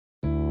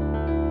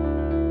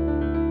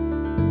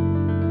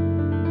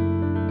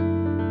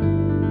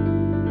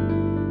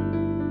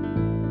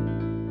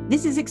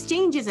This is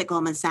Exchanges at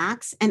Goldman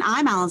Sachs, and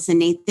I'm Allison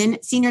Nathan,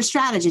 Senior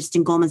Strategist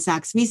in Goldman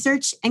Sachs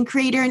Research and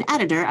creator and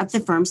editor of the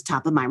firm's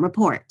Top of Mind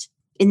report.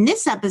 In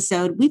this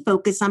episode, we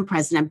focus on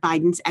President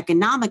Biden's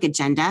economic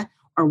agenda,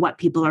 or what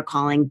people are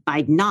calling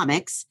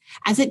Bidenomics,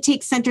 as it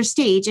takes center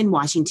stage in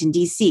Washington,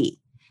 D.C.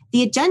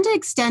 The agenda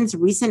extends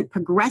recent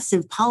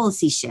progressive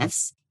policy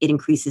shifts. It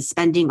increases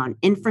spending on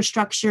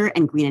infrastructure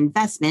and green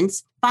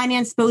investments,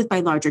 financed both by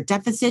larger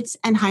deficits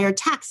and higher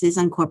taxes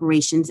on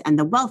corporations and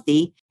the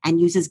wealthy, and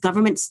uses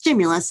government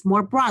stimulus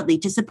more broadly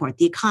to support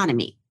the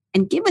economy.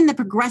 And given the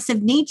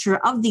progressive nature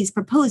of these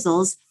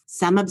proposals,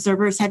 some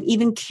observers have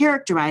even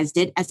characterized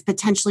it as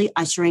potentially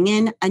ushering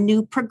in a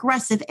new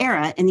progressive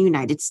era in the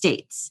United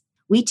States.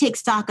 We take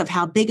stock of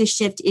how big a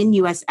shift in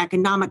U.S.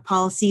 economic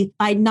policy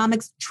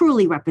Bidenomics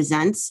truly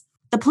represents,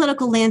 the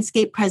political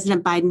landscape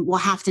President Biden will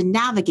have to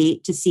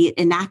navigate to see it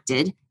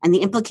enacted, and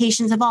the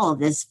implications of all of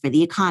this for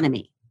the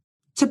economy.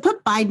 To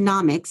put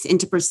Bidenomics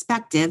into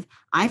perspective,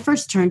 I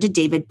first turned to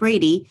David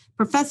Brady,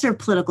 professor of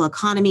political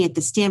economy at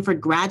the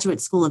Stanford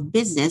Graduate School of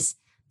Business,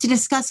 to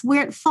discuss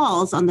where it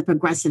falls on the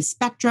progressive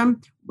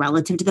spectrum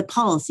relative to the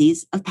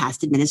policies of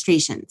past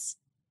administrations.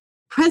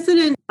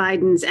 President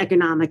Biden's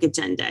economic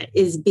agenda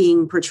is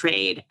being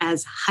portrayed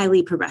as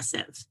highly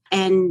progressive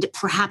and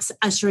perhaps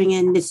ushering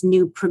in this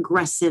new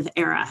progressive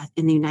era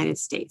in the United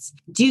States.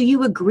 Do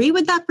you agree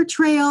with that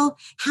portrayal?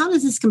 How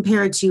does this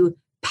compare to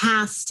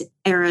past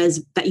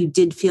eras that you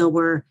did feel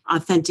were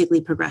authentically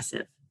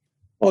progressive?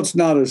 Well, it's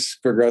not as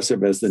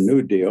progressive as the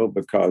New Deal,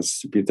 because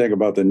if you think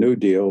about the New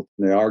Deal,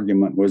 the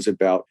argument was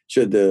about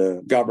should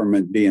the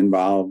government be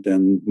involved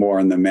more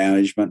in the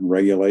management and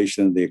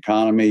regulation of the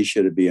economy?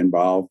 Should it be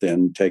involved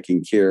in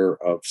taking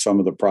care of some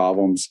of the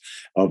problems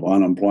of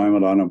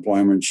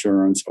unemployment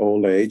insurance,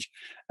 old age?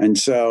 And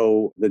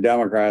so the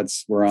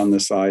Democrats were on the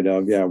side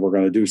of, we're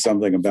going to do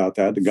something about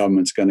that. The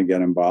government's going to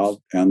get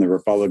involved. And the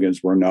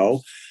Republicans were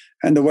no.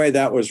 And the way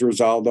that was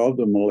resolved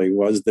ultimately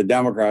was the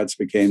Democrats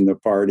became the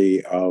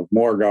party of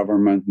more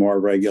government, more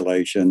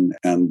regulation,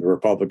 and the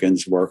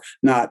Republicans were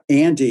not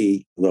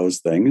anti those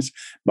things,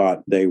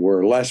 but they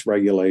were less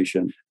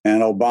regulation.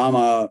 And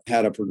Obama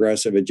had a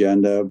progressive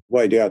agenda.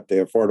 Well, he got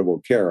the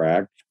Affordable Care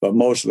Act, but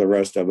most of the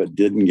rest of it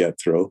didn't get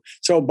through.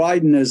 So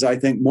Biden is, I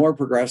think, more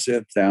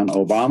progressive than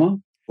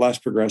Obama, less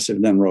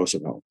progressive than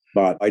Roosevelt.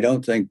 But I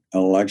don't think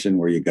an election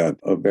where you got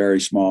a very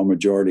small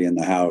majority in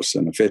the House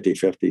and a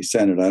 50-50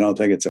 Senate, I don't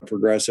think it's a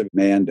progressive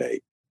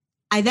mandate.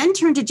 I then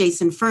turned to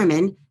Jason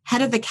Furman,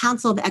 head of the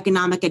Council of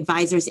Economic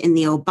Advisors in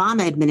the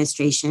Obama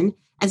administration,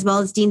 as well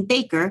as Dean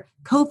Baker,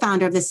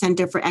 co-founder of the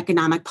Center for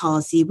Economic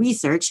Policy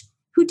Research,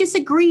 who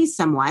disagrees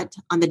somewhat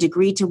on the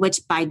degree to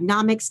which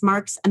Bidenomics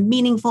marks a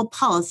meaningful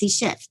policy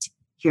shift.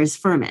 Here's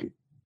Furman.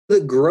 The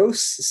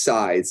gross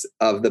size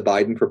of the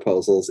Biden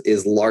proposals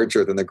is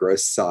larger than the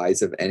gross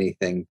size of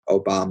anything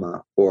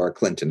Obama or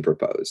Clinton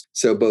proposed.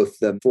 So both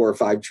the $4 or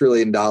 $5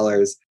 trillion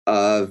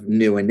of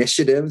new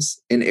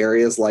initiatives in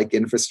areas like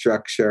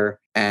infrastructure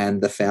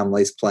and the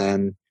Families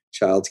Plan,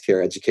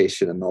 childcare,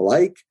 education, and the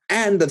like,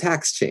 and the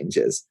tax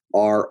changes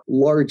are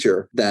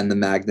larger than the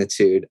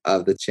magnitude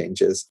of the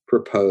changes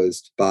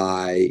proposed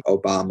by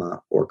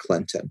Obama or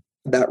Clinton.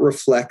 That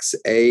reflects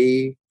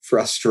a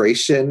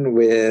frustration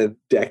with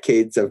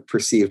decades of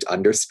perceived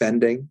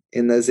underspending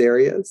in those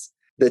areas.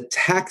 The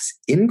tax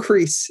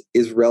increase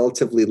is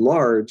relatively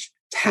large.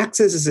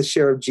 Taxes as a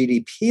share of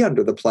GDP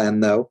under the plan,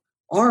 though,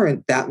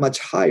 aren't that much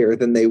higher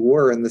than they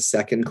were in the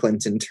second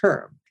Clinton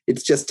term.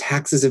 It's just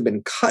taxes have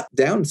been cut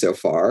down so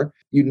far.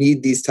 You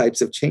need these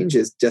types of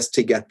changes just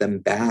to get them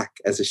back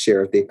as a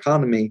share of the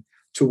economy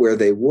to where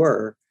they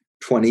were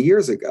 20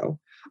 years ago.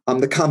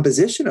 The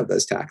composition of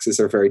those taxes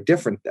are very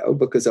different, though,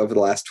 because over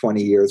the last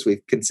 20 years,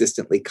 we've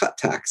consistently cut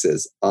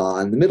taxes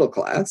on the middle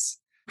class.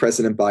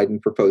 President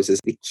Biden proposes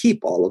to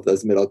keep all of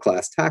those middle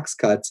class tax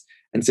cuts.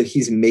 And so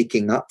he's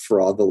making up for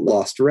all the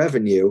lost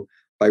revenue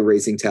by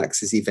raising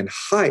taxes even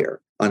higher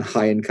on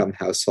high-income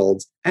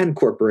households and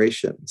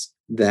corporations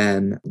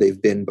than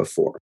they've been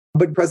before.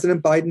 But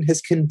President Biden has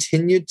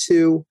continued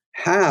to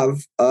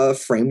have a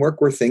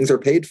framework where things are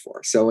paid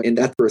for. So in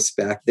that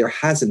respect, there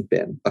hasn't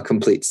been a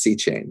complete sea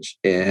change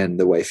in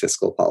the way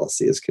fiscal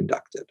policy is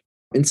conducted.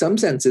 In some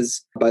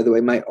senses, by the way,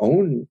 my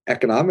own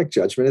economic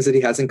judgment is that he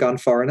hasn't gone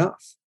far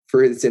enough.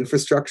 For his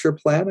infrastructure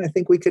plan, I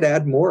think we could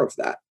add more of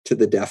that to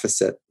the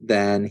deficit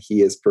than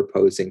he is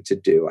proposing to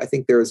do. I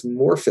think there is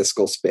more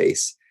fiscal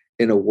space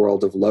in a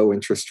world of low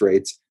interest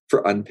rates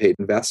for unpaid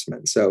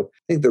investment. So I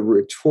think the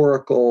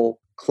rhetorical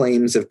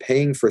claims of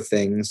paying for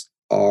things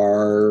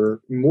are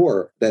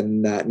more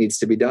than that needs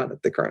to be done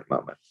at the current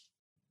moment.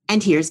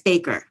 And here's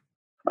Baker.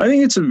 I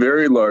think it's a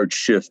very large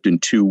shift in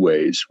two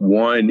ways.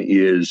 One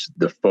is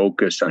the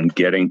focus on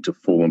getting to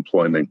full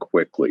employment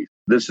quickly.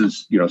 This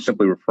is,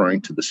 simply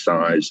referring to the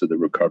size of the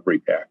recovery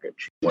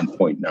package,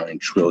 $1.9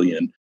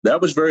 trillion.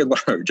 That was very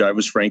large. I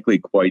was frankly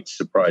quite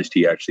surprised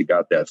he actually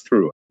got that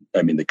through.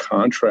 I mean, the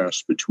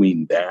contrast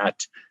between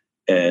that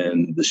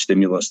And the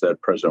stimulus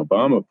that President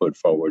Obama put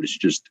forward is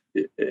just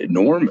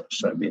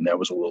enormous. I mean, that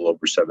was a little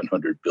over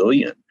 $700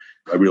 billion.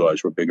 I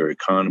realize we're a bigger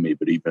economy,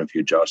 but even if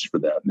you adjust for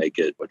that, make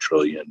it $1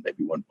 trillion,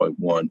 maybe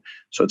 1.1.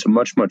 So it's a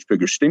much, much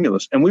bigger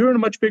stimulus. And we were in a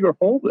much bigger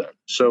hole then.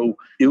 So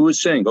it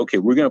was saying, okay,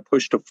 we're going to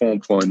push to full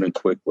employment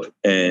quickly.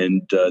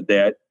 And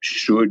that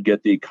should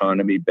get the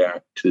economy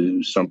back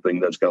to something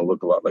that's going to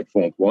look a lot like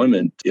full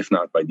employment, if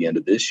not by the end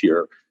of this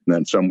year, and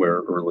then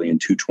somewhere early in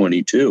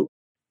 2022.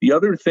 The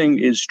other thing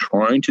is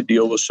trying to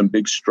deal with some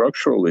big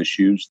structural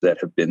issues that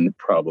have been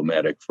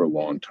problematic for a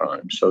long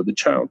time. So the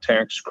child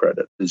tax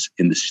credit is,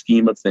 in the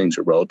scheme of things,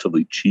 a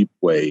relatively cheap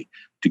way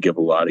to give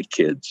a lot of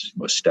kids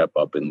a step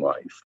up in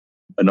life.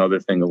 Another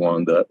thing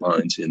along the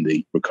lines in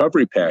the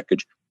recovery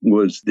package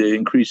was the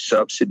increased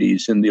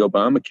subsidies in the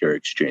Obamacare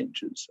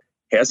exchanges.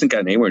 It hasn't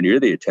gotten anywhere near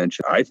the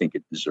attention I think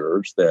it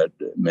deserves, that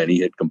many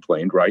had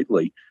complained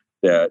rightly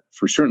that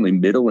for certainly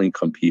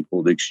middle-income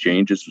people, the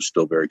exchanges were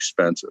still very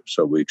expensive.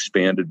 So we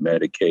expanded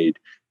Medicaid.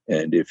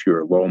 And if you're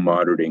a low,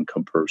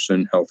 moderate-income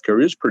person,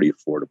 healthcare is pretty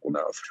affordable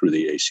now through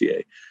the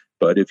ACA.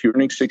 But if you're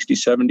earning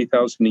 $60,000,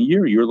 $70,000 a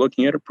year, you're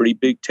looking at a pretty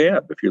big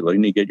tab if you're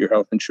looking to get your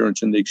health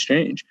insurance in the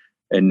exchange.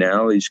 And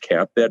now he's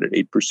capped that at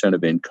 8%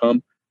 of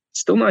income.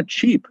 Still not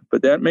cheap,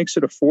 but that makes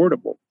it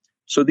affordable.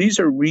 So these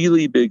are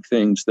really big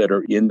things that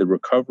are in the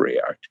Recovery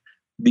Act.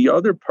 The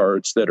other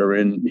parts that are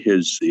in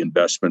the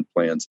investment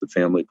plans, the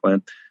family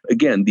plan,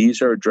 again,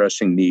 these are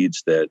addressing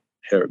needs that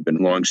have been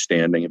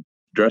longstanding,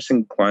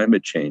 addressing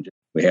climate change.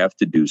 We have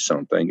to do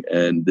something.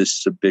 And this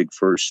is a big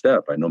first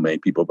step. I know many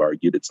people have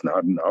argued it's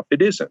not enough.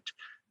 It isn't.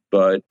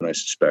 But I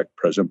suspect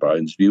President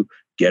Biden's view,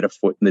 get a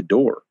foot in the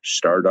door,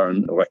 start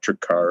on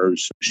electric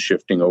cars,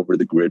 shifting over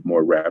the grid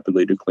more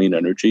rapidly to clean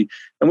energy,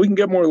 and we can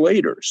get more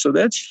later. So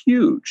that's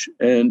huge.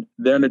 And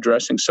then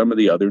addressing some of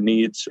the other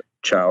needs,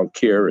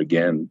 childcare,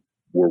 again,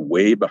 we're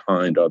way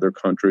behind other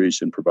countries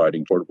in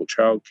providing affordable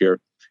childcare.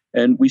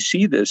 And we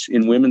see this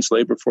in women's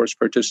labor force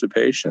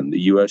participation. The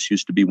U.S.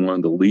 used to be one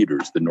of the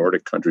leaders. The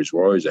Nordic countries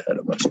were always ahead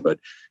of us. But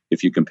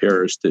if you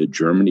compare us to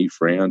Germany,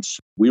 France,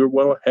 we were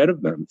well ahead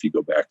of them if you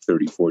go back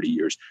 30, 40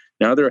 years.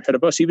 Now they're ahead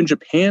of us. Even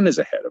Japan is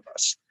ahead of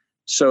us.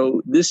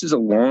 So this is a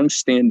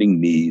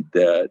long-standing need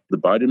that the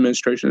Biden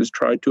administration has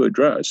tried to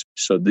address.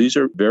 So these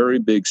are very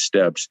big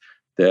steps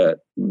that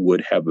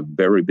would have a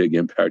very big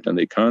impact on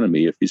the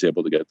economy if he's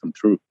able to get them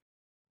through.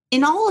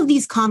 In all of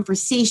these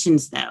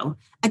conversations, though,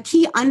 a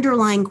key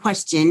underlying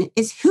question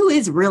is who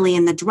is really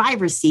in the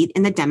driver's seat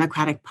in the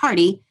Democratic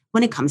Party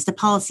when it comes to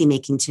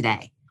policymaking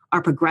today?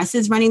 Are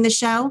progressives running the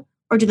show,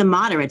 or do the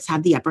moderates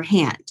have the upper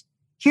hand?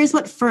 Here's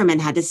what Furman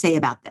had to say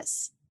about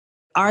this.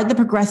 Are the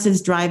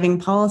progressives driving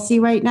policy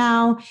right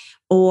now,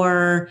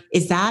 or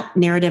is that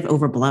narrative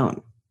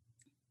overblown?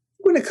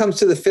 When it comes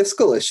to the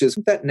fiscal issues,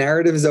 that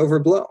narrative is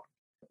overblown.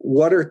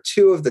 What are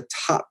two of the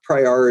top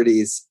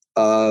priorities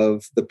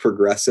of the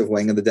progressive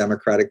wing of the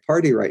Democratic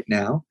Party right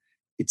now?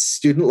 It's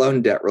student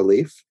loan debt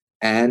relief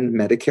and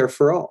Medicare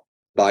for all.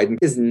 Biden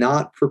has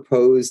not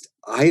proposed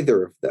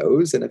either of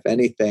those, and if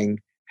anything,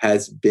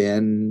 has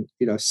been,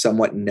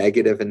 somewhat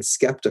negative and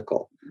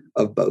skeptical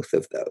of both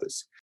of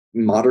those.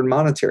 Modern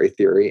monetary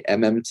theory,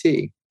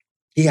 MMT,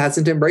 he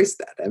hasn't embraced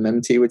that.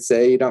 MMT would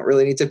say you don't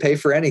really need to pay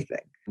for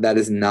anything. That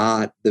is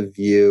not the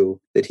view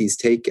that he's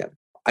taken.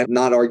 I'm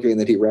not arguing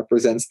that he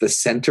represents the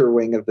center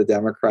wing of the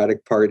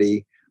Democratic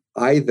Party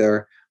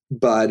either,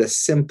 but a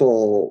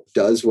simple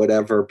does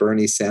whatever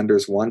Bernie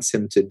Sanders wants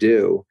him to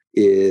do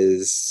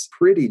is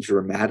pretty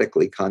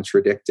dramatically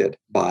contradicted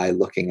by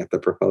looking at the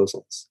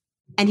proposals.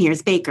 And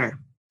here's Baker.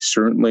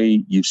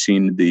 Certainly, you've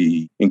seen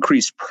the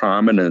increased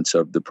prominence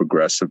of the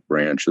progressive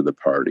branch of the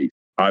party.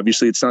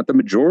 Obviously, it's not the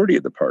majority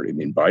of the party. I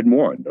mean, Biden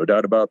won, no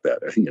doubt about that.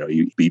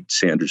 He beat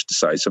Sanders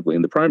decisively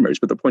in the primaries.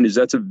 But the point is,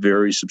 that's a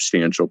very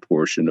substantial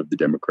portion of the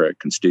Democratic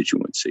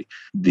constituency.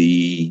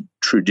 The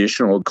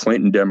traditional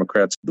Clinton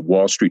Democrats, the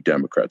Wall Street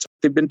Democrats,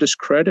 they've been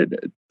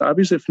discredited.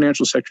 Obviously, the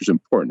financial sector is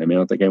important. I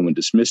don't think anyone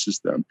dismisses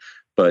them.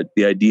 But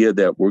the idea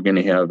that we're going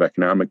to have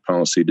economic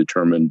policy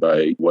determined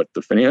by what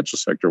the financial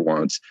sector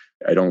wants,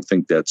 I don't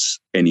think that's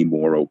any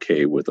more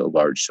okay with a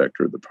large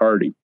sector of the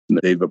party.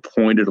 They've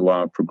appointed a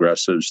lot of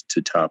progressives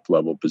to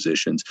top-level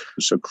positions.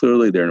 So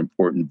clearly they're an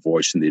important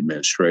voice in the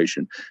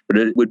administration. But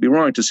it would be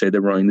wrong to say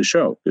they're running the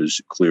show, because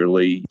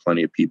clearly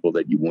plenty of people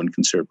that you wouldn't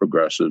consider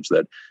progressives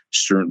that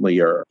certainly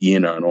are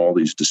in on all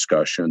these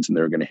discussions, and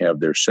they're going to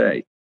have their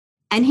say.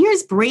 And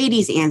here's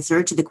Brady's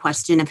answer to the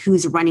question of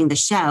who's running the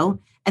show,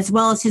 as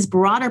well as his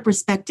broader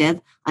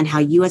perspective on how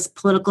U.S.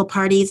 political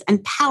parties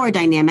and power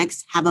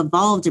dynamics have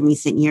evolved in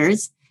recent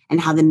years and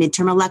how the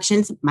midterm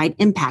elections might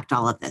impact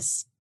all of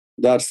this.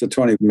 That's the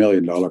 $20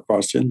 million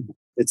question.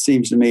 It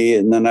seems to me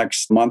in the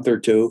next month or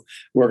two,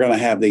 we're going to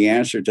have the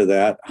answer to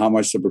that, how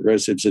much the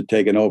progressives have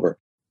taken over.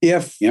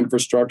 If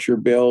infrastructure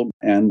bill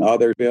and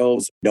other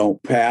bills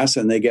don't pass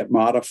and they get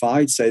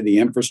modified, say the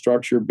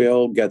infrastructure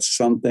bill gets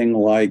something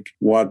like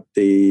what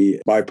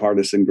the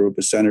bipartisan group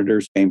of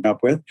senators came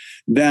up with,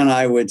 then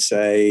I would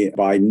say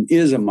Biden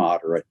is a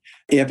moderate.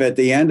 If at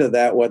the end of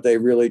that, what they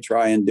really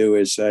try and do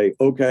is say,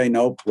 okay,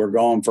 nope, we're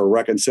going for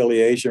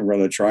reconciliation, we're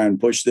going to try and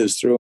push this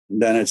through,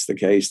 then it's the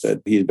case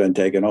that he's been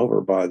taken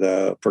over by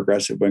the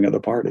progressive wing of the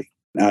party.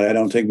 Now, I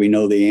don't think we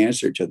know the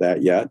answer to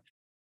that yet.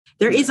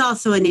 There is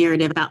also a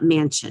narrative about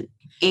Manchin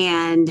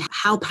and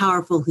how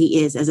powerful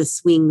he is as a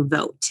swing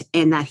vote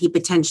and that he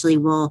potentially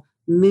will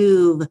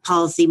move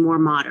policy more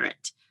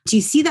moderate. Do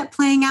you see that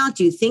playing out?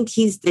 Do you think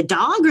he's the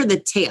dog or the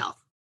tail?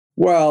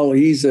 Well,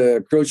 he's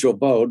a crucial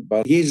vote,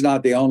 but he's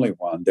not the only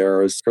one.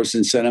 There's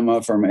Kyrsten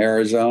Sinema from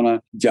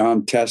Arizona,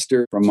 Jon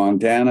Tester from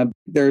Montana.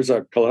 There's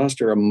a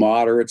cluster of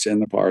moderates in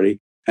the party.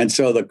 And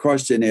so the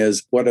question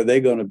is, what are they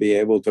going to be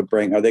able to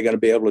bring? Are they going to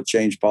be able to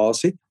change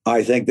policy?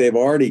 I think they've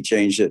already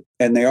changed it,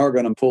 and they are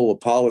going to pull the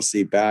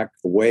policy back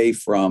away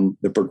from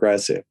the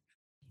progressive.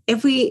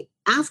 If we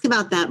ask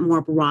about that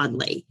more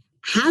broadly,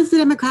 has the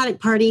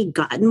Democratic Party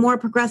gotten more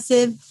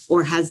progressive,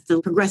 or has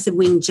the progressive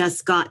wing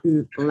just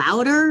gotten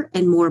louder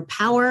and more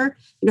power?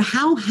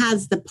 How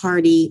has the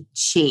party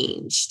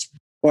changed?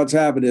 What's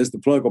happened is the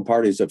political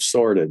parties have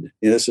sorted.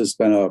 This has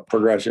been a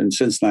progression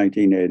since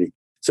 1980.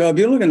 So if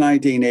you look at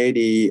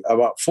 1980,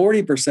 about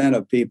 40%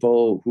 of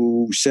people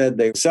who said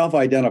they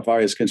self-identify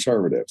as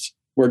conservatives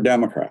were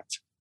Democrats.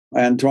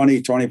 And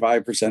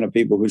 25% of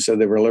people who said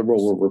they were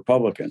liberal were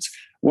Republicans.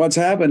 What's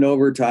happened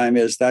over time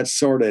is that's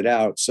sorted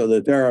out so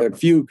that there are a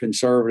few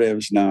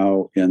conservatives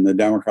now in the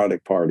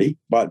Democratic Party,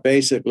 but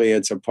basically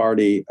it's a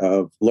party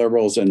of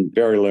liberals and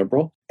very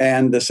liberal.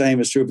 And the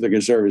same is true for the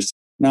conservatives.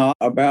 Now,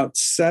 about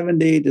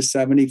 70 to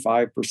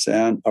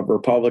 75% of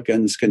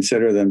Republicans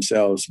consider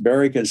themselves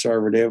very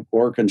conservative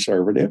or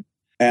conservative.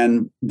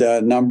 And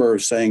the number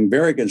of saying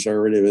very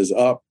conservative is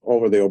up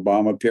over the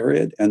Obama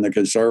period, and the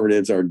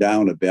conservatives are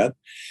down a bit.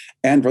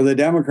 And for the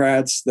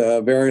Democrats,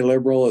 the very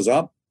liberal is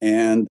up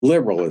and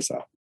liberal is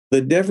up. The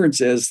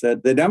difference is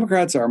that the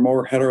Democrats are a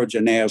more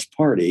heterogeneous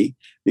party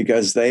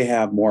because they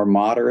have more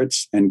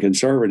moderates and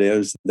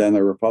conservatives than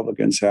the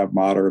Republicans have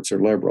moderates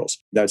or liberals.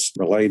 That's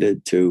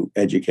related to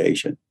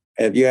education.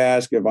 If you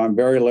ask if I'm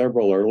very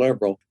liberal or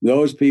liberal,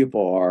 those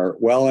people are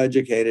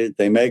well-educated.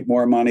 They make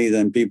more money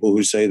than people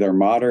who say they're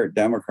moderate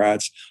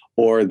Democrats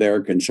or they're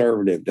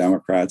conservative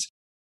Democrats.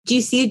 Do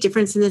you see a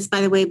difference in this,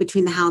 by the way,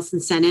 between the House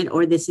and Senate,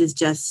 or this is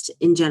just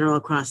in general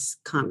across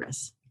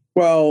Congress?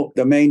 Well,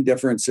 the main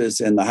difference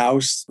is in the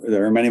House,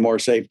 there are many more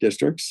safe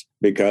districts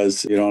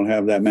because you don't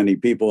have that many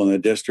people in the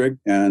district.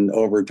 And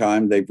over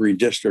time, they've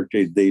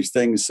redistricted these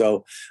things.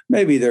 So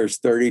maybe there's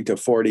 30 to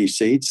 40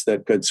 seats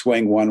that could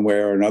swing one way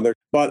or another.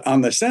 But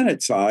on the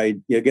Senate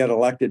side, you get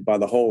elected by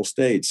the whole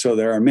state. So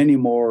there are many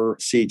more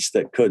seats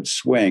that could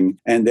swing.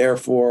 And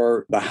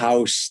therefore, the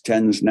House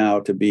tends now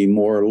to be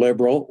more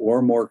liberal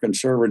or more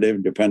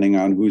conservative, depending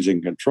on who's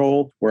in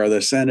control, where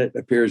the Senate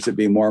appears to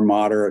be more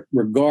moderate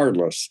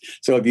regardless.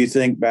 So if you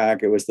think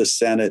back, it was the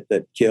Senate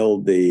that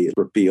killed the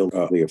repeal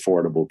of the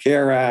Affordable Care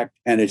Act,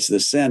 and it's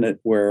the Senate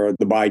where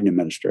the Biden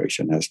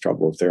administration has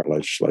trouble with their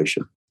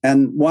legislation.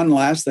 And one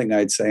last thing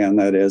I'd say on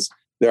that is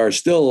there are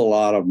still a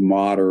lot of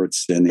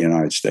moderates in the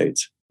United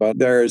States. But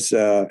there's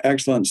an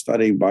excellent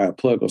study by a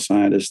political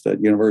scientist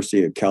at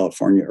University of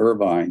California,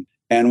 Irvine.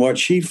 And what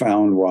she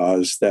found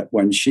was that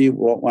when she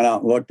went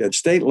out and looked at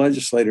state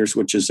legislators,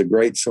 which is a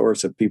great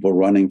source of people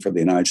running for the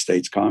United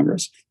States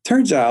Congress,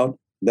 turns out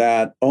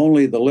that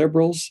only the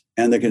liberals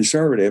and the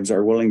conservatives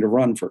are willing to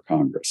run for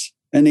Congress.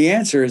 And the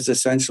answer is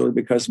essentially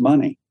because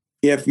money.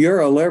 If you're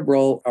a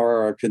liberal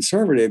or a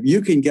conservative, you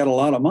can get a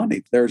lot of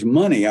money. There's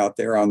money out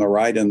there on the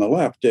right and the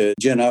left to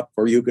gin up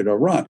for you to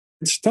run.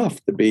 It's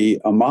tough to be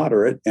a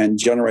moderate and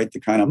generate the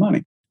kind of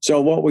money. So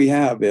what we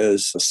have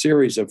is a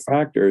series of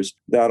factors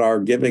that are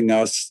giving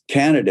us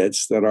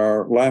candidates that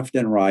are left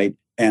and right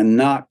and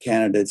not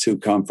candidates who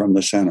come from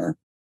the center.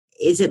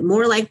 Is it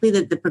more likely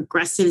that the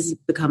progressives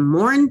become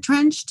more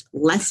entrenched,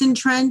 less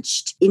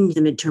entrenched in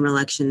the midterm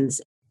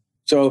elections?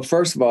 So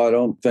first of all, I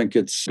don't think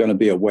it's going to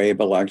be a wave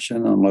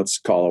election, and let's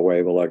call a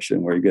wave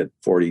election where you get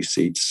 40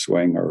 seats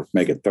swing or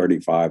make it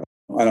 35.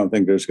 I don't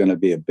think there's going to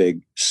be a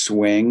big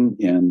swing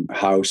in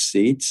House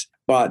seats,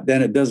 but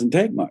then it doesn't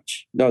take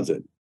much, does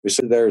it?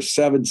 So there are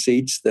 7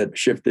 seats that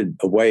shifted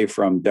away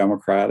from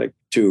Democratic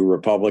to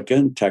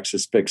Republican.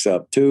 Texas picks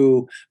up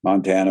 2,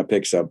 Montana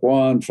picks up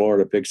 1,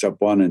 Florida picks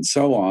up 1, and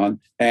so on.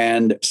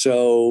 And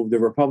so the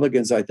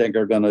Republicans, I think,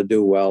 are going to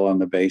do well on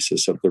the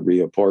basis of the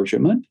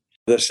reapportionment.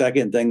 The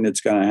second thing that's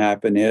going to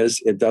happen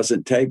is it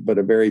doesn't take but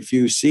a very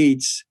few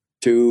seats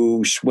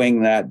to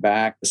swing that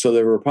back. So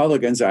the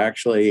Republicans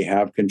actually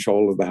have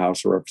control of the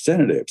House of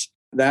Representatives.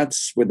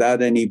 That's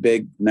without any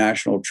big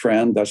national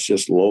trend. That's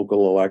just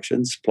local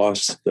elections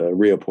plus the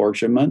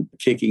reapportionment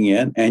kicking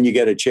in, and you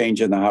get a change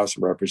in the House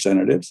of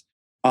Representatives.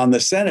 On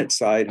the Senate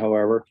side,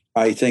 however,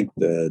 I think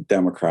the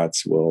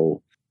Democrats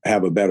will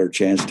have a better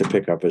chance to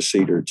pick up a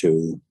seat or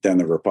two than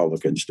the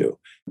Republicans do.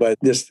 But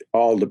this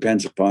all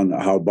depends upon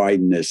how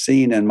Biden is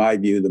seen. In my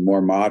view, the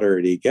more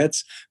moderate he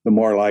gets, the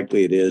more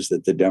likely it is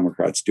that the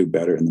Democrats do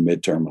better in the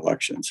midterm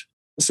elections.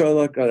 So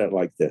look at it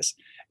like this.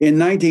 In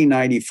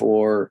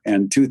 1994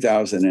 and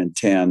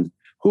 2010,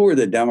 who were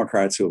the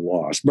Democrats who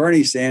lost?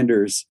 Bernie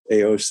Sanders,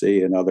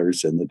 AOC, and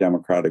others in the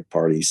Democratic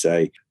Party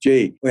say,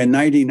 gee, in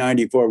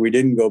 1994, we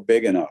didn't go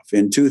big enough.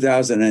 In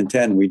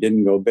 2010, we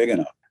didn't go big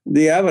enough.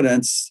 The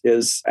evidence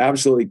is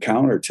absolutely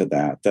counter to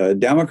that. The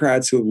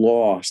Democrats who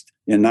lost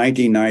in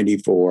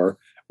 1994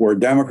 were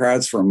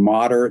Democrats from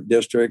moderate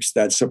districts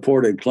that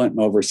supported Clinton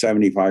over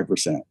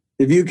 75%.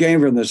 If you came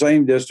from the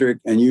same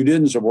district and you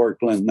didn't support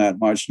Clinton that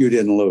much, you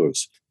didn't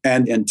lose.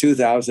 And in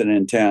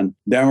 2010,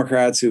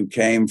 Democrats who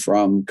came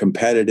from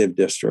competitive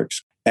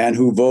districts and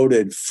who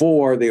voted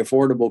for the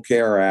Affordable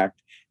Care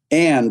Act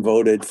and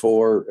voted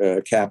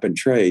for cap and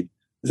trade,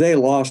 they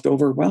lost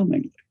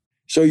overwhelmingly.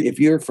 So if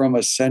you're from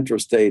a central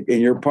state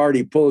and your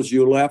party pulls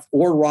you left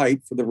or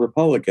right for the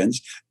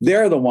Republicans,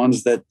 they're the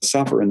ones that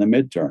suffer in the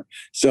midterm.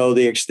 So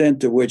the extent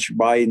to which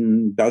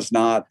Biden does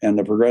not and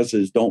the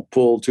progressives don't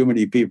pull too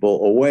many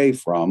people away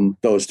from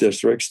those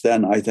districts,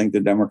 then I think the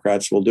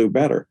Democrats will do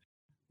better.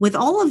 With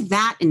all of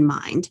that in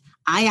mind,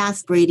 I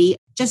asked Brady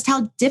just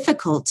how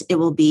difficult it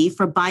will be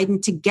for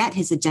Biden to get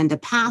his agenda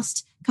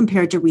passed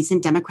compared to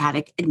recent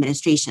Democratic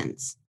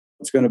administrations.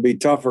 It's going to be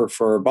tougher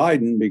for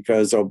Biden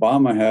because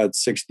Obama had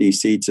 60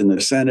 seats in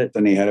the Senate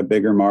and he had a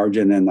bigger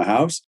margin in the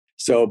House.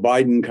 So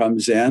Biden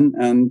comes in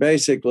and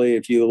basically,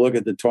 if you look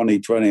at the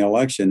 2020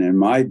 election, in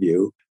my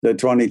view, the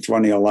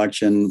 2020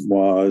 election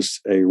was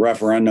a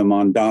referendum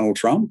on Donald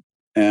Trump.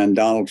 And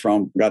Donald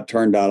Trump got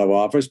turned out of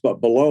office.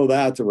 But below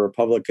that, the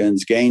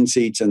Republicans gained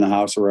seats in the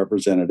House of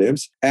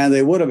Representatives. And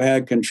they would have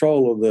had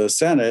control of the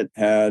Senate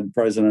had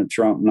President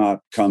Trump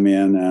not come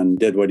in and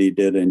did what he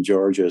did in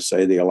Georgia,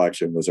 say the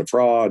election was a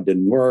fraud,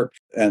 didn't work.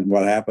 And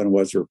what happened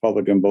was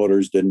Republican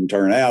voters didn't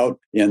turn out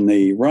in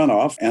the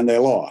runoff and they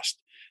lost.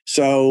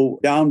 So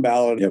down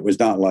ballot, it was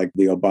not like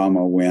the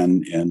Obama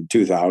win in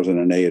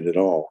 2008 at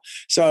all.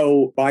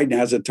 So Biden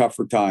has a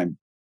tougher time.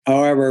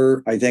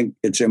 However, I think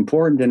it's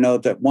important to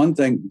note that one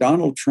thing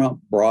Donald Trump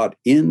brought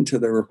into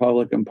the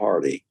Republican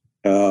Party,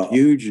 a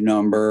huge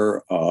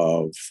number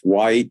of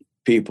white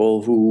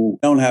people who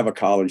don't have a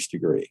college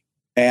degree.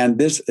 And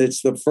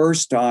it's the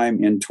first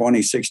time in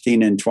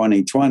 2016 and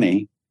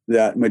 2020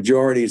 that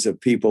majorities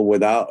of people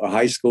without a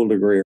high school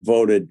degree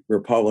voted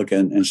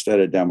Republican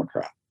instead of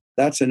Democrat.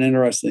 That's an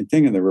interesting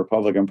thing in the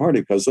Republican Party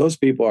because those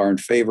people are in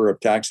favor of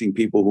taxing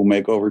people who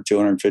make over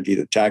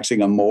 $250, taxing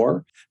them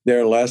more.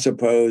 They're less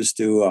opposed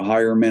to a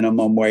higher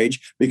minimum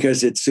wage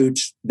because it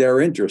suits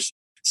their interests.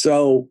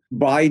 So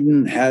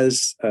Biden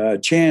has a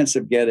chance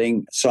of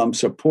getting some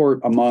support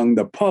among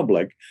the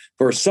public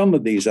for some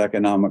of these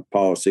economic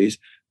policies,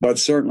 but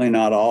certainly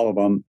not all of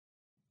them.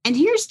 And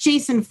here's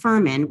Jason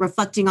Furman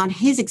reflecting on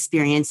his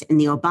experience in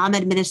the Obama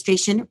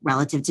administration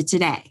relative to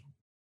today.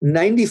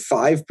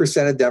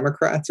 95% of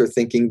Democrats are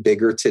thinking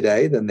bigger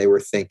today than they were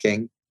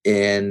thinking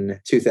in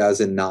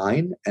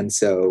 2009. And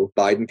so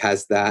Biden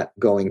has that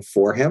going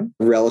for him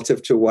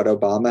relative to what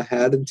Obama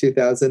had in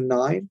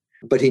 2009.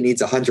 But he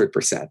needs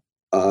 100%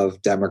 of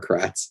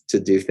Democrats to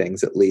do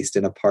things, at least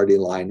in a party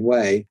line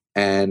way.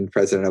 And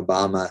President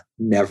Obama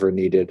never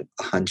needed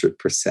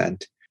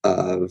 100%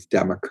 of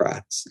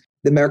Democrats.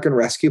 The American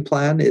Rescue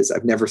Plan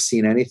I've never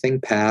seen anything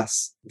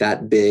pass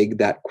that big,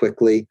 that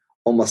quickly,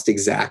 almost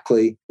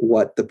exactly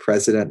what the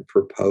president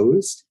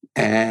proposed.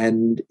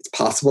 And it's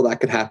possible that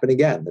could happen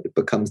again, that it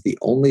becomes the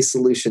only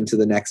solution to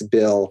the next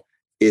bill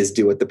is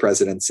do what the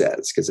president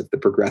says. Because if the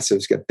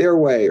progressives get their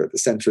way or the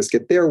centrists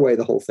get their way,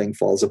 the whole thing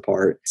falls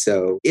apart.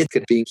 So it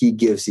could be he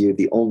gives you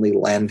the only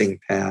landing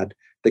pad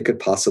that could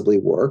possibly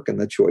work. And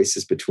the choice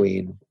is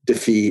between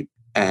defeat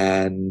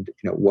and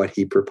what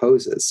he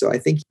proposes. So I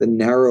think the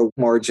narrow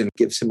margin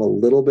gives him a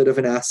little bit of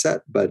an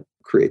asset, but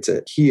creates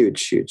a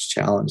huge, huge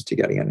challenge to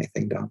getting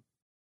anything done.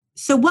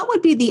 So what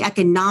would be the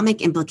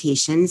economic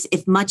implications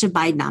if much of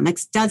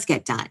Bidenomics does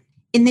get done?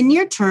 In the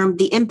near term,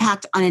 the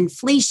impact on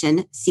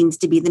inflation seems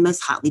to be the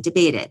most hotly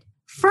debated.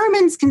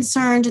 Furman's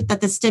concerned that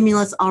the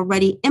stimulus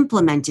already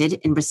implemented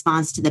in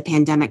response to the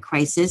pandemic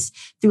crisis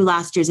through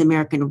last year's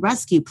American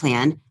Rescue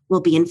Plan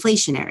will be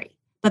inflationary,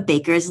 but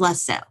Baker is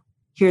less so.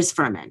 Here's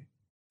Furman.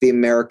 The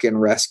American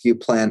Rescue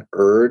Plan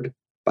erred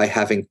by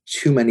having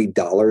too many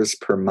dollars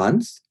per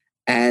month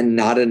and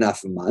not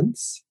enough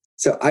months.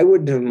 So I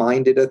wouldn't have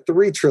minded a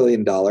 $3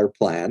 trillion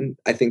plan.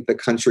 I think the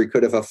country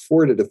could have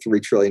afforded a $3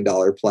 trillion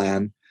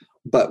plan.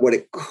 But what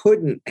it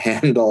couldn't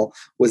handle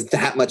was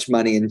that much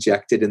money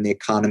injected in the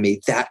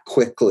economy that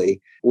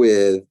quickly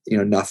with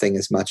nothing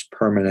as much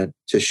permanent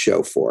to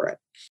show for it.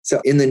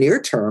 So in the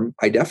near term,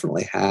 I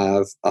definitely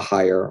have a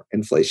higher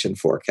inflation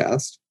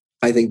forecast.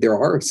 I think there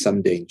are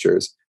some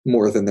dangers,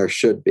 more than there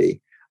should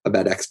be,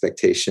 about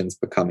expectations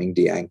becoming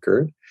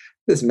de-anchored.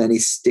 There's many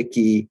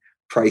sticky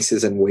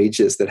prices and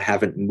wages that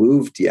haven't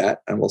moved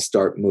yet and will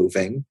start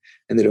moving,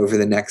 and that over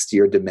the next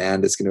year,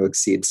 demand is going to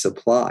exceed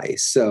supply.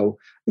 So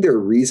There are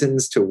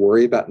reasons to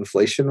worry about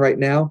inflation right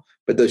now,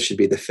 but those should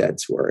be the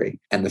Fed's worry,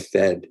 and the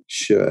Fed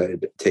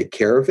should take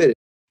care of it.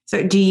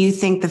 So do you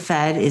think the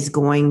Fed is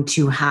going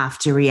to have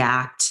to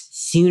react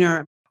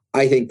sooner?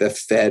 I think the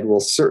Fed will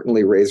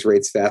certainly raise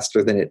rates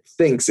faster than it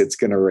thinks it's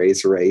going to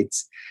raise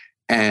rates.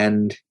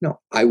 And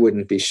I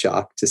wouldn't be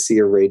shocked to see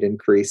a rate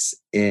increase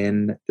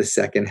in the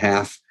second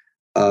half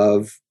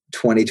of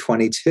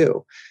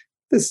 2022.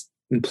 This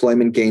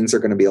employment gains are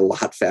going to be a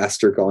lot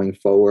faster going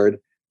forward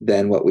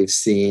than what we've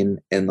seen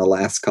in the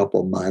last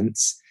couple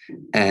months.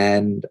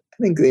 And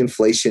I think the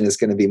inflation is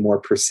going to be more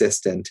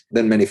persistent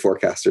than many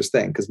forecasters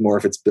think, because more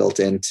of it's built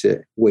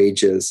into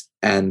wages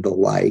and the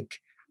like.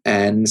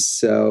 And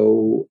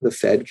so the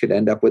Fed could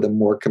end up with a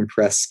more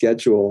compressed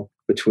schedule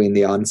between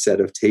the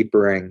onset of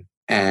tapering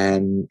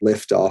and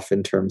liftoff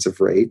in terms of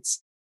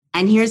rates.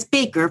 And here's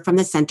Baker from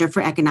the Center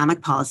for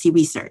Economic Policy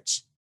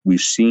Research.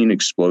 We've seen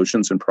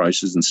explosions in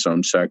prices in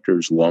some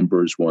sectors.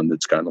 Lumber is one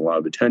that's gotten a lot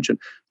of attention.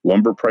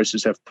 Lumber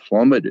prices have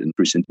plummeted in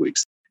recent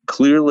weeks.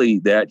 Clearly,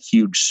 that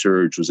huge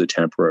surge was a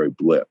temporary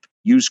blip.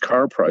 Used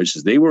car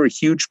prices, they were a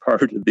huge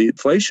part of the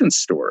inflation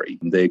story.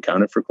 They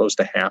accounted for close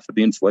to half of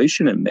the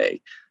inflation in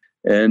May.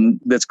 And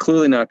that's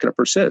clearly not going to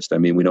persist. I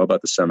mean, we know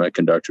about the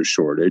semiconductor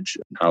shortage.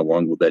 How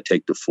long will that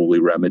take to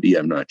fully remedy?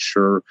 I'm not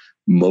sure.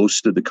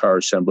 Most of the car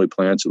assembly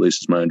plants, at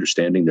least is my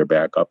understanding, they're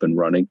back up and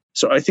running.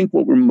 So I think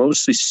what we're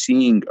mostly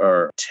seeing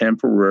are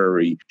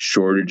temporary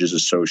shortages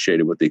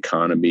associated with the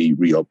economy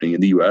reopening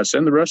in the US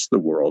and the rest of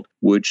the world,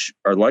 which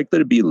are likely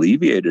to be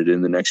alleviated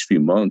in the next few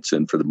months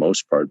and for the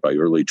most part by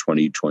early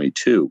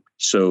 2022.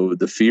 So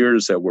the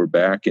fears that we're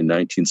back in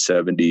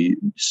 1970s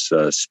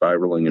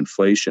spiraling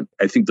inflation,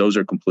 I think those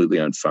are completely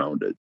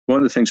unfounded. One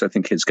of the things I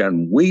think has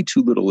gotten way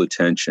too little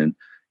attention,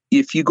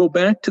 if you go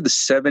back to the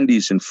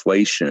 70s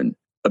inflation,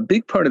 a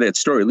big part of that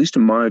story, at least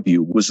in my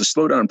view, was the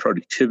slowdown in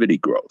productivity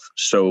growth.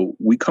 So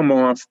we come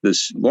off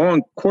this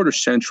long quarter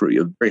century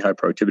of very high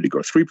productivity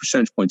growth, 3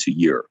 percentage points a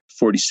year,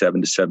 47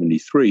 to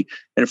 73,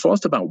 and it falls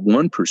to about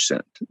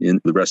 1%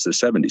 in the rest of the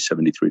 70s,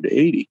 73 to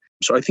 80.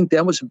 So I think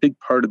that was a big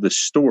part of the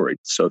story.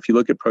 So if you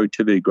look at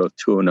productivity growth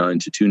 2009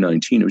 to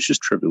 2019, it was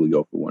just trivially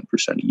over 1%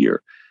 a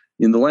year.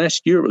 In the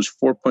last year, it was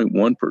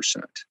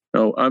 4.1%.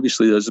 Now,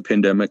 obviously, there's a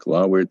pandemic, a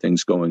lot of weird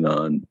things going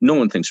on. No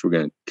one thinks we're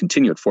going to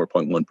continue at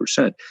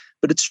 4.1%,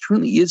 but it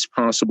certainly is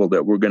possible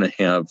that we're going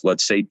to have,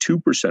 let's say,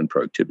 2%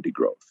 productivity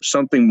growth,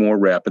 something more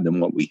rapid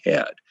than what we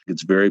had.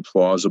 It's very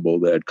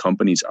plausible that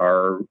companies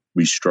are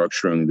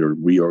restructuring, they're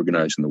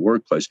reorganizing the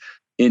workplace.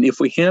 And if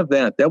we have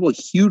that, that will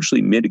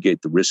hugely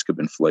mitigate the risk of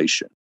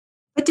inflation.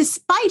 But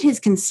despite his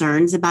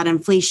concerns about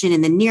inflation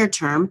in the near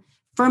term,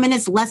 Furman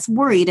is less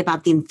worried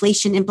about the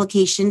inflation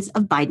implications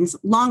of Biden's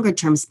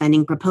longer-term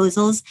spending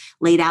proposals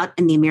laid out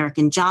in the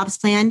American Jobs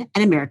Plan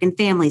and American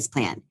Families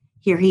Plan.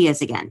 Here he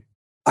is again.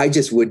 I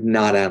just would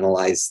not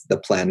analyze the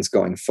plans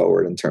going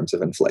forward in terms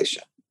of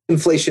inflation.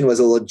 Inflation was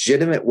a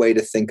legitimate way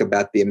to think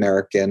about the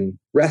American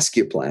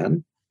Rescue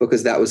Plan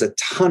because that was a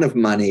ton of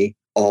money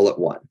all at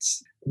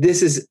once.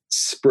 This is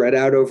spread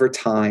out over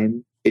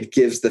time. It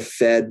gives the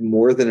Fed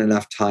more than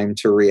enough time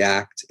to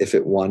react if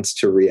it wants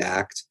to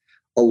react.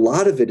 A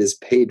lot of it is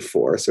paid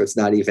for, so it's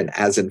not even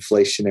as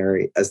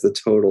inflationary as the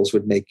totals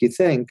would make you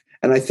think.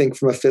 And I think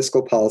from a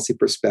fiscal policy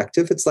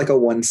perspective, it's like a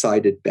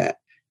one-sided bet.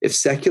 If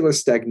secular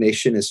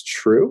stagnation is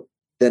true,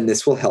 then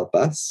this will help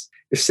us.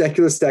 If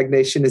secular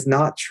stagnation is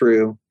not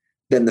true,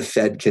 then the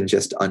Fed can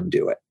just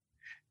undo it.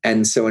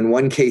 And so in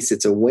one case,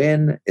 it's a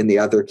win. In the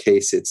other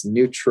case, it's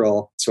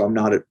neutral. So I'm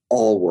not at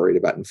all worried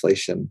about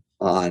inflation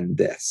on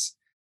this.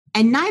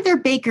 And neither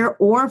Baker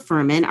or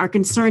Furman are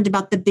concerned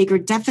about the bigger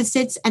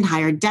deficits and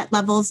higher debt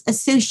levels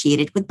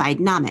associated with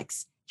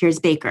Bidenomics. Here's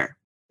Baker.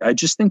 I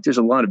just think there's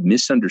a lot of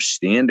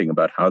misunderstanding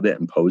about how that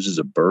imposes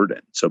a burden.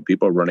 So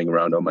people are running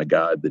around, oh my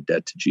God, the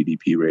debt to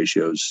GDP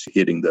ratios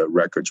hitting the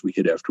records we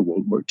hit after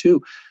World War II.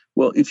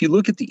 Well, if you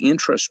look at the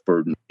interest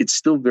burden, it's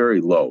still very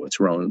low. It's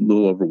around a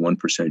little over 1%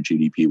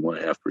 GDP,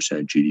 1.5%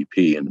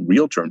 GDP. In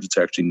real terms, it's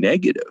actually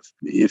negative.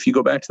 If you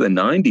go back to the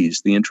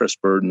 90s, the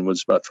interest burden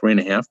was about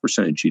 3.5%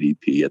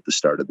 GDP at the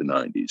start of the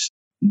 90s.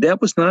 That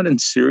was not a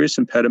serious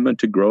impediment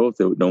to growth.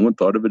 No one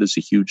thought of it as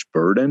a huge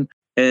burden.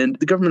 And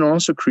the government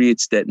also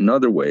creates debt in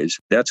other ways.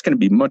 That's going to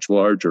be much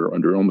larger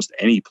under almost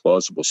any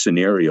plausible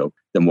scenario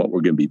than what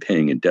we're going to be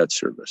paying in debt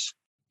service.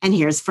 And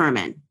here's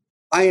Furman.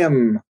 I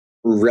am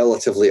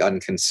relatively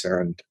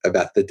unconcerned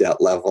about the debt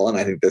level. And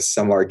I think there's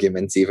some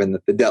arguments even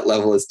that the debt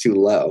level is too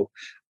low,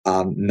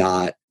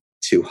 not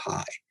too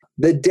high.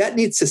 The debt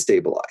needs to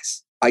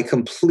stabilize. I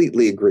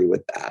completely agree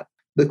with that.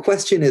 The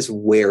question is,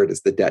 where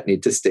does the debt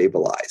need to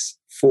stabilize?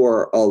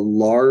 For a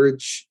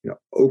large,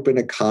 open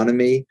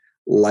economy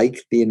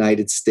like the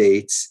United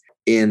States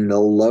in the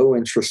low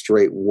interest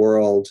rate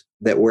world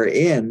that we're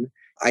in,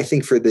 I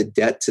think for the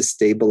debt to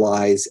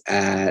stabilize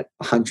at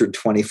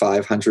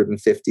 125,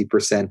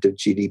 150% of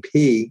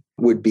GDP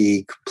would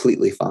be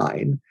completely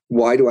fine.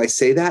 Why do I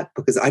say that?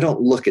 Because I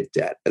don't look at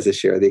debt as a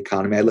share of the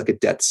economy. I look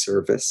at debt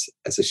service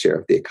as a share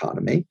of the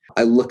economy.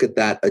 I look at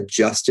that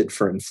adjusted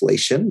for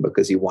inflation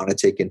because you want to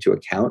take into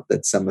account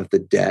that some of the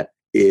debt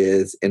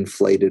is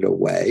inflated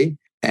away.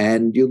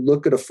 And you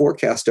look at a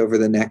forecast over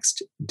the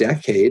next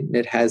decade, and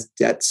it has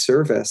debt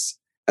service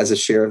as a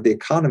share of the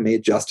economy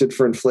adjusted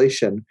for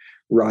inflation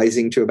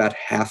rising to about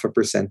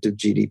 0.5% of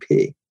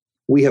GDP.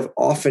 We have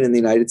often in the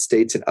United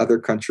States and other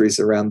countries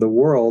around the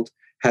world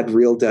had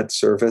real debt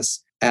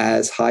service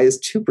as high as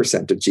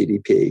 2% of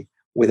GDP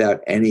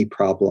without any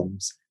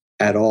problems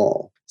at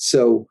all.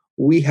 So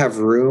we have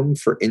room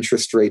for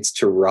interest rates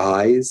to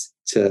rise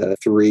to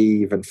 3,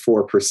 even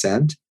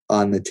 4%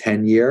 on the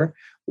 10-year.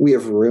 We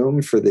have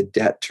room for the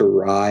debt to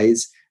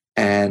rise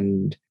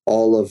and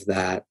all of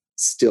that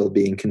still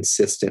being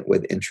consistent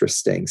with interest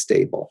staying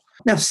stable.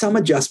 Now, some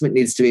adjustment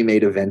needs to be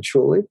made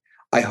eventually.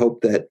 I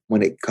hope that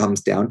when it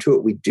comes down to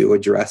it, we do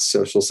address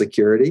Social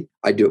Security.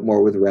 I do it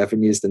more with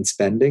revenues than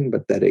spending,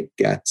 but that it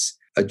gets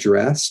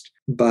addressed.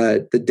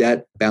 But the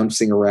debt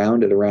bouncing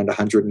around at around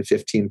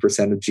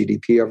 115% of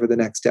GDP over the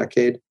next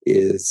decade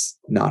is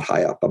not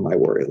high up on my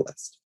worry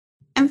list.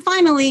 And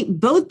finally,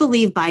 both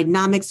believe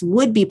Bidenomics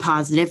would be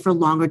positive for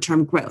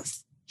longer-term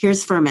growth.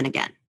 Here's Furman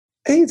again.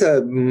 I think it's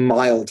a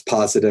mild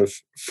positive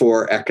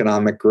for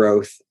economic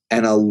growth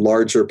and a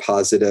larger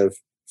positive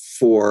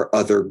for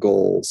other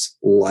goals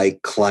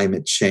like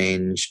climate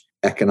change,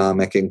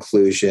 economic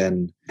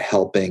inclusion,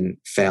 helping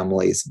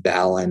families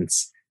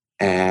balance,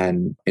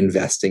 and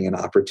investing in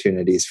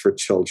opportunities for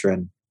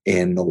children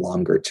in the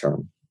longer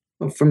term.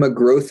 From a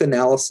growth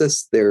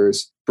analysis,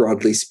 there's,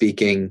 broadly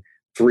speaking,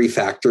 3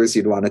 factors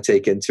you'd want to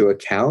take into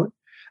account.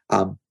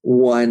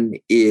 One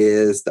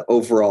is the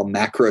overall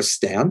macro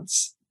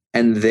stance.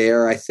 And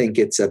there, I think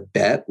it's a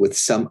bet with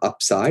some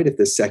upside. If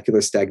there's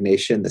secular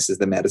stagnation, this is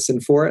the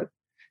medicine for it.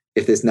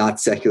 If there's not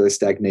secular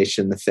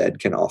stagnation, the Fed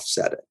can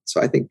offset it.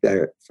 So I think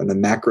that from the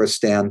macro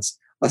stance,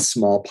 a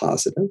small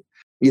positive.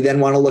 You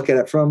then want to look at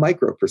it from a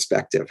micro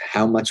perspective.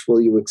 How much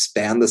will you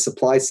expand the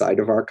supply side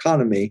of our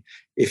economy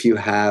if you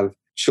have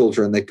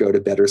children that go to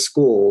better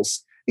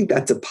schools? I think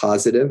that's a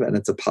positive, and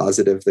it's a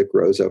positive that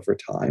grows over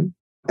time.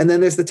 And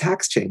then there's the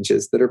tax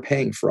changes that are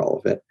paying for all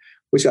of it,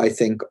 which I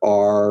think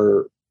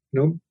are,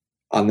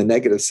 on the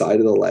negative side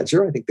of the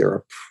ledger. I think they're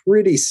a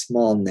pretty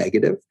small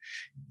negative.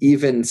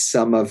 Even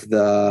some of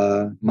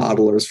the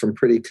modelers from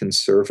pretty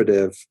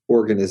conservative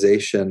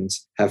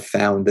organizations have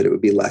found that it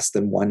would be less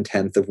than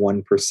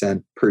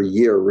 0.1% per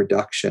year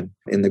reduction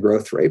in the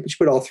growth rate. But you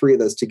put all 3 of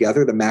those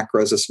together, the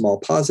macro is a small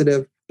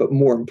positive. But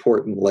more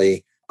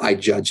importantly, I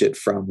judge it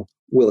from,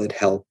 will it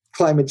help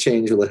climate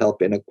change? Will it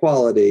help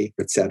inequality,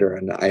 et cetera?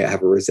 And I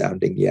have a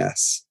resounding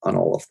yes on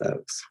all of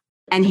those.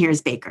 And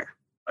here's Baker.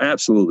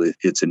 Absolutely,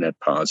 it's a net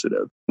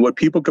positive. What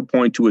people could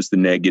point to as the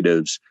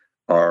negatives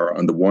are,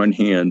 on the one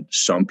hand,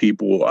 some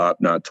people will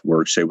opt not to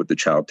work, say, with the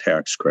child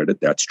tax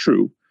credit. That's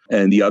true.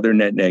 And the other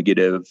net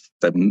negative,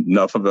 I'm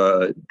enough of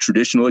a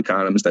traditional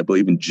economist, I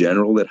believe in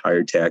general that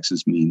higher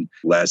taxes mean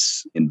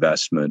less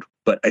investment.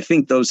 But I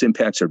think those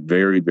impacts are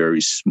very,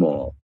 very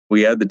small.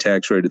 We had the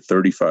tax rate at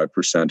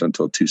 35%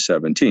 until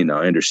 2017.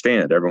 Now, I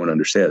understand, everyone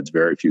understands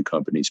very few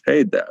companies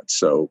paid that.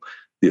 So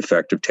the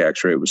effective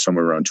tax rate was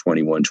somewhere around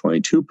 21,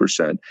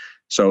 22%.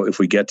 So if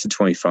we get to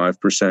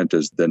 25%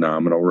 as the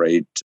nominal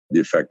rate, the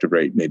effective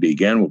rate maybe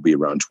again will be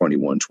around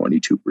 21,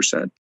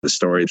 22%. The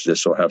story is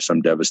this will have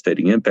some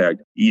devastating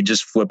impact. You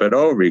just flip it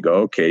over, you go,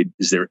 okay,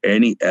 is there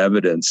any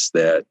evidence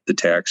that the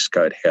tax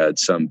cut had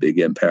some big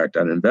impact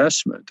on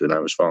investment? And I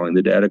was following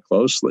the data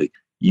closely.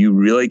 You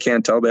really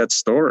can't tell that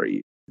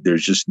story.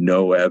 There's just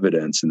no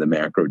evidence in the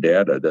macro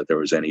data that there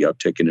was any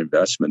uptick in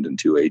investment in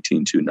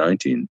 2018,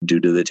 2019 due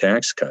to the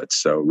tax cuts.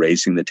 So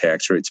raising the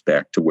tax rates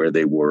back to where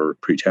they were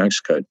pre-tax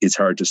cut, it's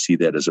hard to see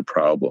that as a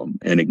problem.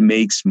 And it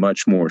makes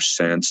much more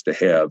sense to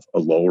have a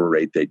lower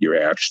rate that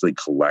you're actually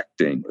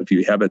collecting. If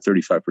you have it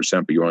 35%,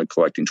 but you're only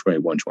collecting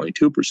 21,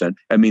 22%,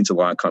 that means a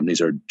lot of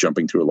companies are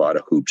jumping through a lot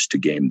of hoops to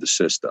game the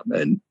system.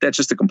 And that's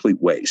just a complete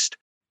waste.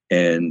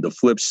 And the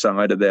flip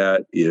side of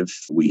that,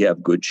 if we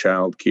have good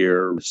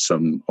childcare,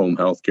 some home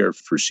health care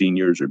for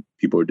seniors or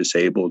people who are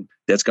disabled,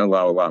 that's going to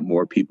allow a lot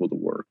more people to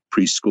work.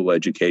 Preschool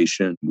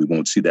education, we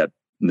won't see that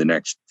in the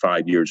next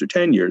 5 years or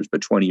 10 years,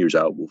 but 20 years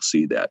out, we'll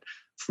see that.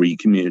 Free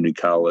community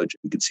college,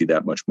 we could see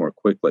that much more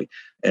quickly.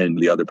 And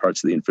the other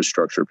parts of the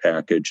infrastructure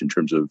package in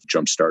terms of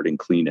jumpstarting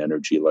clean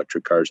energy,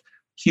 electric cars,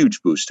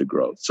 huge boost to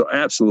growth. So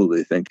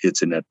absolutely think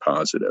it's a net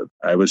positive.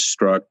 I was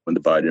struck when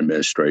the Biden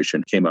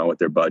administration came out with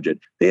their budget.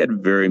 They had a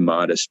very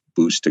modest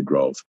boost to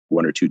growth,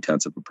 1 or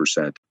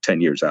 0.2%,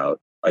 10 years out.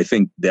 I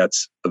think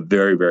that's a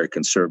very, very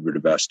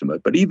conservative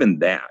estimate. But even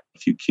that,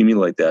 if you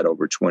accumulate that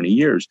over 20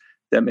 years,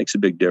 that makes a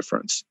big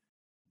difference.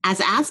 As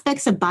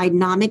aspects of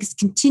Bidenomics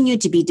continue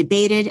to be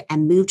debated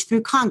and moved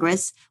through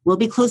Congress, we'll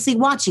be closely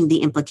watching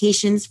the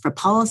implications for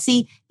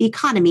policy, the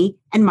economy,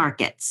 and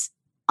markets.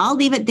 I'll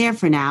leave it there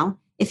for now.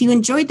 If you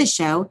enjoyed the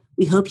show,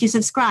 we hope you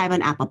subscribe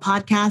on Apple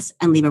Podcasts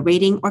and leave a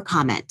rating or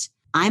comment.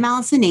 I'm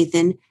Allison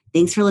Nathan.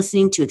 Thanks for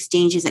listening to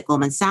Exchanges at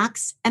Goldman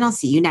Sachs, and I'll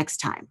see you next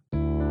time.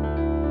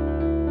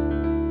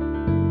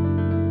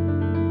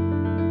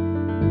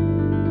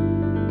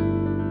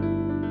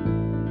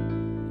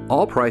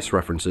 All price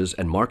references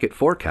and market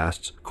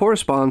forecasts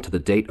correspond to the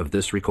date of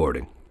this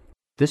recording.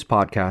 This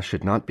podcast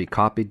should not be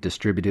copied,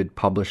 distributed,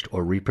 published,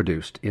 or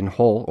reproduced in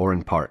whole or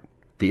in part.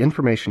 The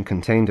information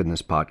contained in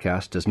this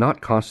podcast does not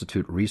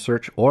constitute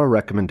research or a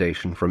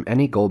recommendation from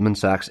any Goldman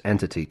Sachs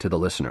entity to the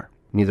listener.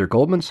 Neither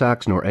Goldman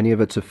Sachs nor any of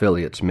its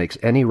affiliates makes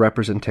any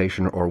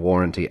representation or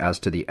warranty as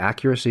to the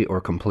accuracy or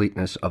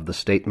completeness of the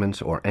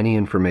statements or any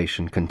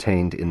information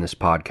contained in this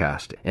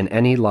podcast, and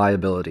any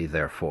liability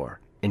therefor,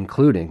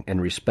 including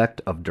in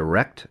respect of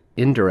direct,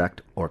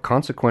 indirect, or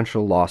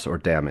consequential loss or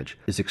damage,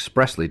 is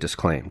expressly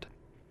disclaimed.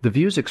 The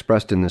views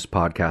expressed in this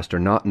podcast are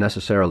not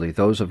necessarily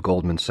those of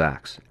Goldman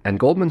Sachs, and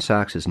Goldman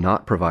Sachs is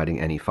not providing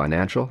any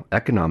financial,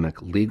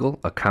 economic, legal,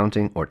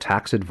 accounting, or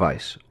tax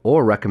advice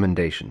or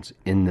recommendations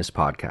in this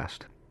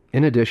podcast.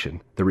 In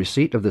addition, the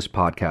receipt of this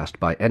podcast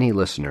by any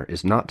listener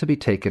is not to be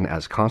taken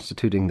as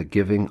constituting the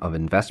giving of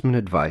investment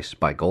advice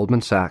by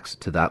Goldman Sachs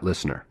to that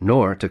listener,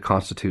 nor to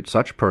constitute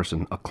such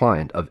person a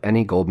client of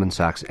any Goldman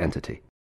Sachs entity.